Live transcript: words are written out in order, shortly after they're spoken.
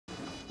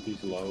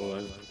He's low,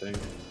 I think.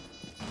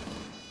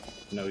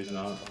 No, he's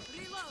not.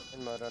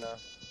 In moto now.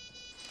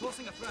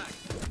 Forcing a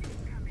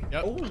frag.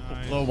 Yep. Oh,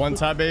 Nice. Little one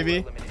tap,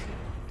 baby.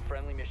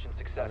 Friendly mission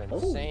success.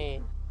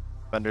 Insane.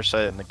 Vendor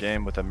sight in the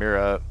game with a mirror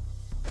up.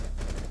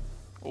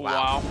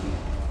 Wow.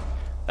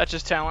 That's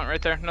just talent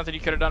right there. Nothing you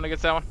could have done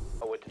against that one.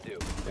 Know what to do.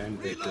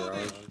 and big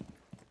garage.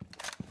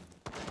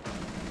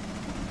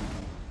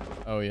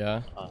 Oh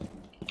yeah.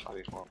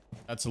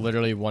 That's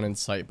literally one in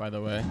sight, by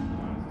the way.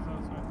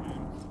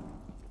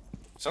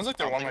 Sounds like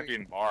the one might be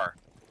in bar.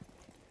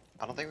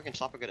 I don't think we can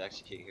stop a good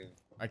execute here.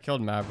 I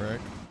killed Maverick.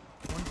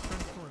 One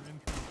trench door,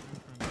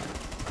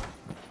 entrance.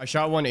 I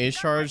shot one ace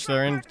charge.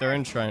 They're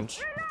in trench.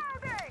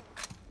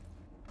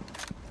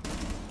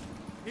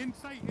 In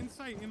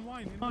sight, in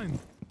wine, in wine.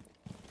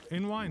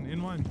 In wine,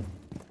 in wine.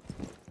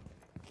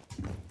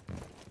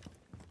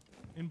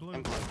 In blue.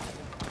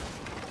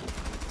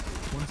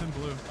 One's in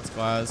blue. That's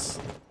glass.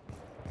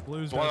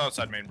 Blue's One dead.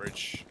 outside main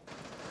bridge.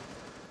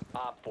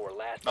 Op 4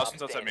 last.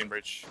 Nelson's outside main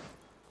bridge.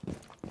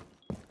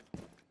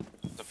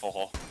 It's a full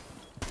hole.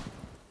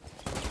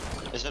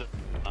 Is it?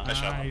 Nice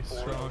shot. Nice, Four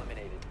Shawk.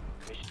 eliminated.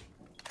 Mission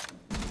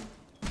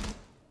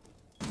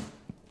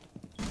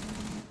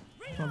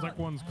Sounds like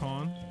one's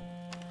con.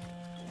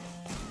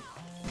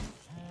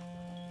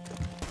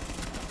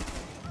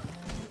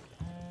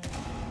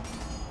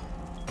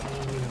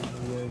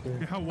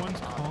 Yeah, how one's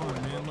con,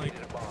 man. Like,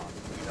 located a bomb.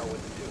 You know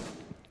what to do.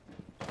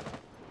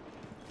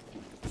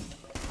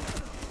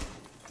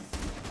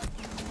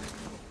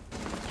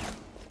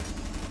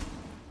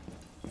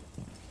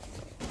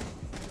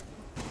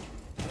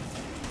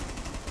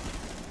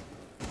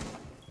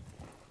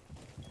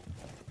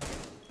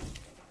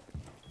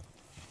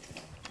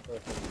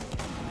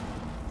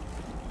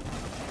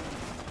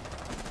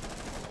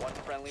 One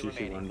friendly CC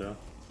remaining. window.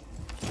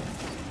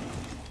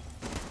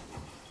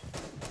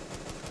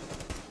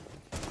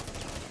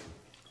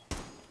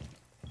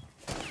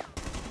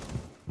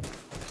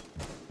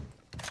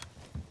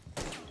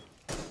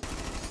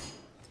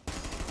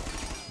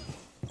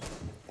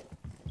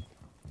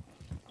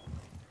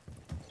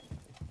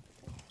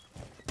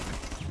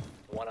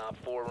 One op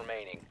 4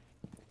 remaining.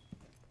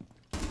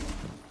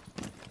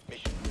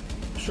 Mission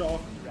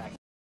Shawk.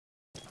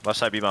 Left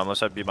side B bomb, left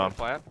side B bomb.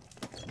 Plant.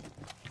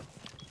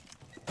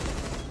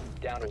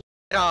 down to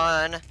Get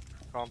on.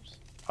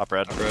 Top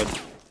red.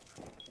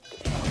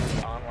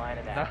 online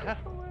and active.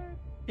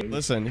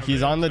 Listen,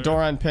 he's on the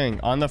door on ping.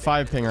 On the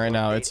 5 ping right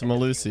now. It's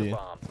Malusi.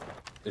 Bomb.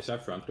 Is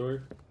that front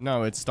door?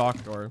 No, it's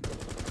stock door.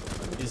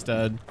 He's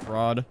dead.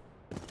 Fraud.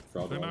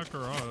 Fraud they're wall. not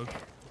garage.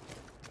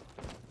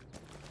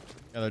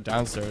 Yeah, they're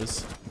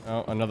downstairs.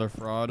 Oh, another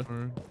fraud.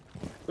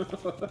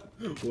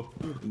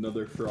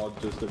 Another fraud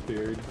just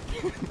appeared.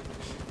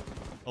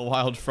 A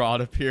wild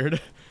fraud appeared.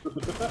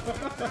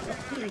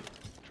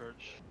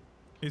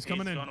 He's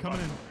coming in, coming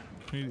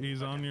in.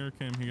 He's on your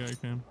cam. He got your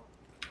cam.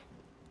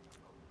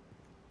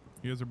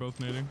 You guys are both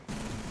nading.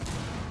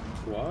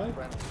 What? Friendly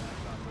last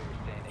operator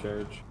standing.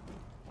 Church.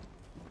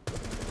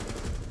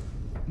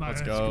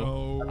 Let's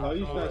go. Oh,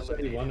 you got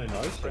 71 in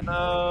ice.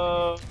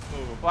 No.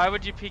 Why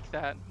would you peek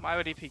that? Why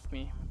would he peek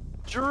me?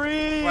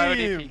 Dream! Why would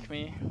he peek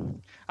me?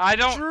 I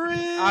don't.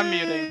 I'm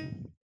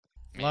muting.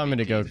 Allow me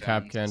to go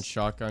Capcan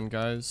shotgun,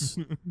 guys.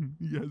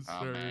 Yes,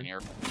 Oh sir. man,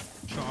 you're.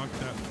 Shock,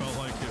 that felt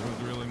like it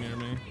was really near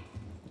me.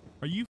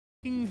 Are you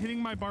f***ing hitting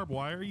my barbed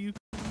wire? You?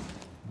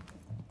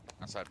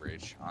 Outside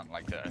bridge, on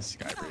like the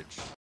sky bridge.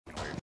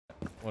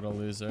 What a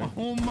loser.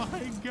 Oh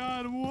my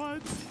god,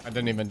 what? I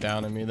didn't even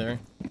down him either.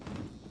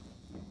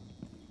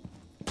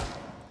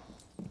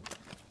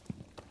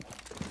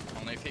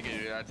 Only if you could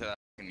do that to that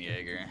fucking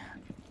Jaeger.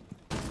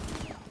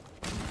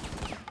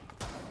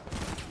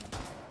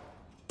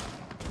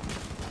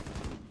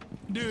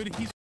 Dude,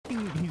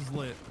 he's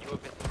lit. You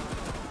have been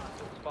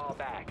so fall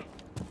back.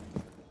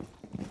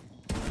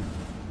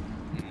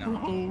 No,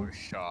 Bro.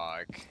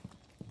 Shock.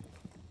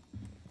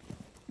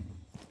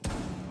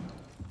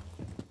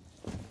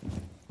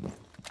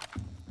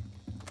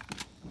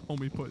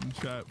 Homie put in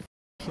chat,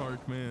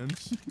 Shark man.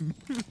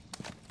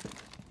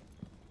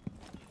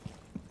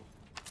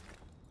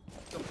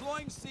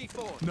 Deploying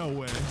C4. No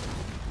way.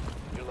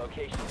 Your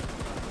location.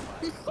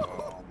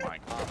 Oh my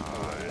god.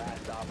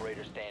 Last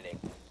operator standing.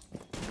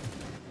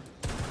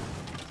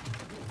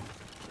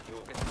 You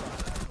have been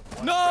spotted.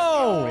 One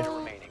No! friendly operator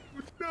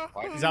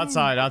remaining. He's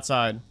outside,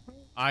 outside.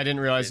 I didn't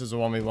realize it was a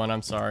 1v1.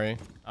 I'm sorry.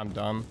 I'm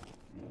dumb.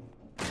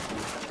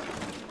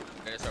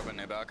 They just opened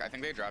Nibok. I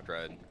think they dropped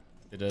red.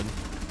 They did.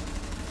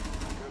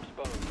 You're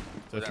exposed.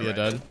 Sophia right?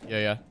 dead.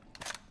 Yeah.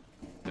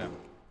 Yeah.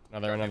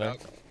 Another. Nibok?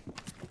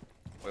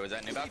 Wait, was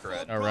that Nibok or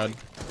red? Oh, red.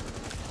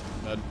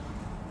 Dead.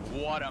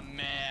 What a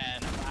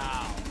man.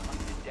 Wow.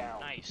 Hunted down.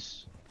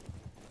 Nice.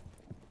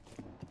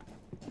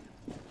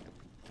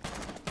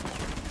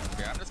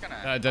 Okay, I'm just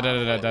gonna.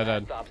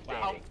 Dead. Stop Wow.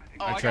 standing.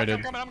 Oh, I I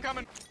traded. I'm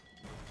coming.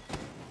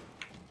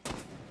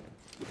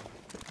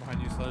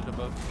 Behind you, Sledge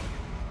above.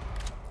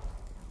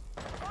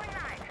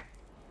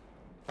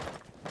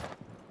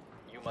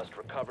 You must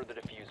recover the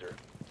diffuser.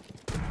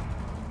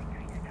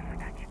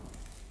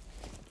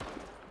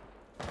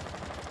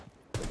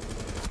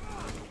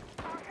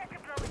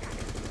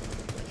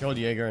 Killed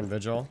Jaeger and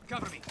Vigil.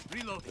 Let's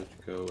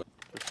go.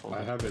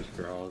 I have his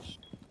garage.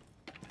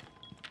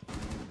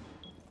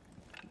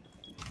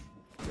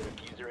 The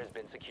diffuser has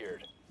been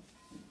secured.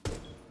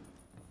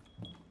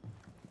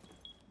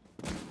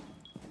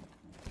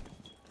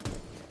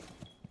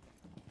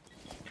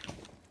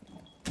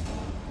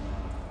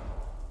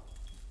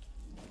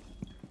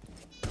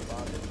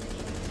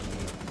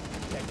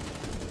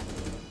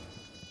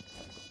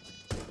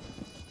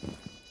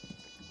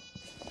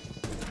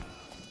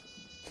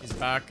 He's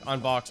back on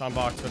box,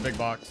 the big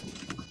box.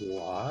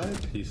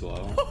 What? He's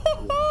low.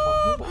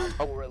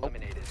 Four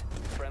eliminated.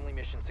 Friendly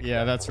mission success.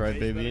 Yeah, that's right,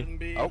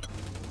 baby. Oh.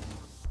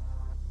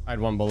 I had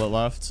 1 bullet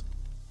left.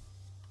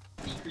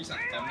 Increase on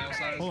thumbnail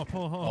size. Hold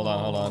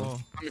on.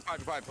 Give me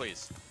 5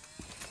 please.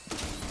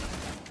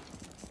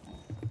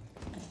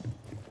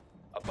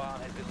 A bomb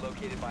has been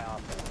located by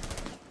Osmo.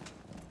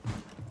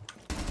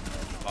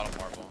 Bottom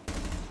marble.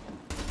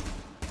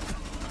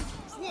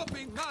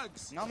 Whooping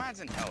nugs. Nomad's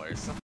in tellers.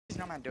 So is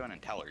Nomad doing in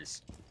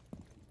tellers?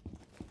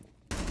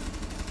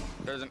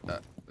 There's an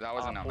that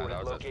was a Nomad.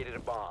 That was located a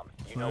bomb.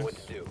 You know what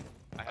to do.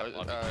 I have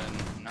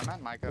Nomad,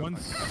 Micah.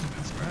 One's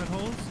red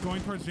holes going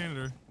towards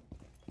janitor.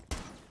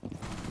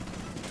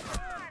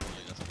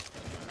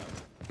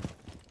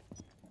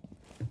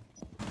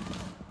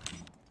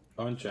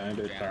 On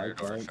janitor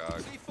tag, right?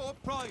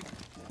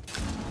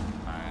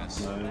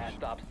 Nice. Last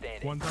stop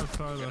standing. One's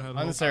outside of the head.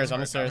 On the stairs, on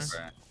the Right, stairs.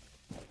 right.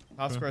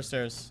 Top square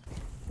stairs.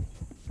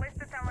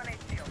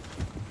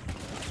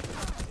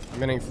 I'm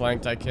getting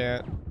flanked, I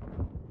can't.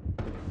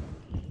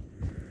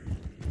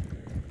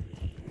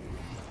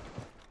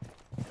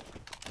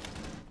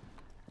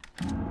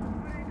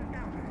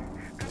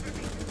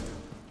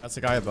 That's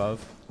the guy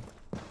above.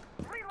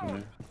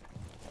 Yeah.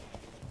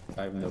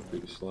 I have no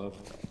boost left.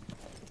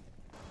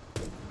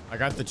 I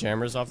got the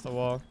jammers off the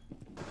wall.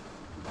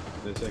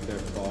 There's like their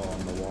ball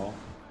on the wall.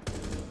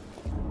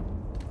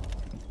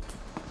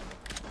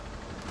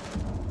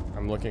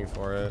 I'm looking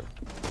for it.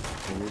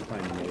 And you're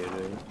playing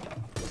native.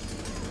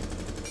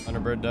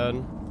 Thunderbird dead.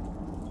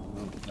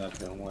 Oh, that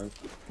didn't work.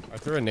 I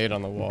threw a nade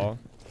on the wall.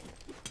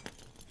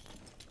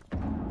 Yep,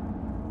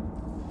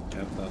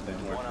 that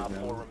didn't work. One op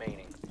again. 4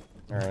 remaining.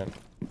 Alright.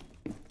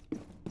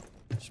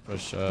 Just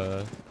push,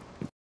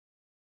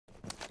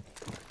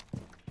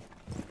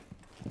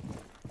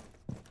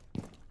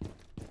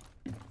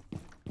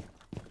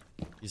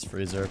 He's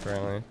freezer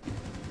apparently.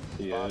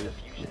 He Bomb is.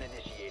 diffusion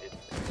initiated.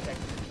 Protect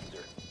the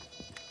diffuser.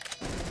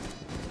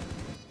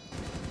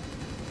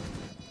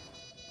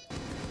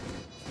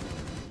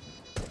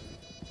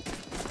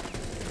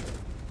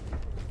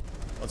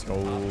 Let's go.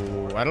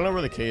 I don't know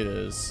where the Kate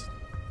is.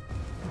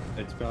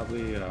 It's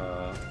probably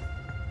at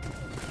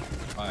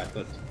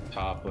the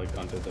top, like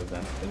under the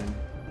vent thing.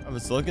 I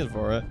was looking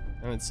for it.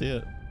 I didn't see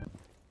it.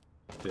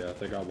 Yeah,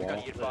 they got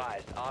wall. Be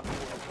advised, Op 4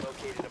 has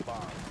located a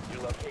bomb.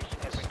 Your location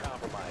has been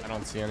compromised. I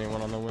don't see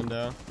anyone on the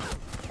window.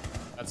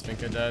 That's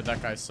Finka dead.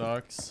 That guy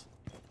sucks.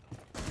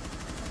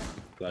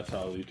 That's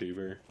how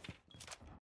YouTuber.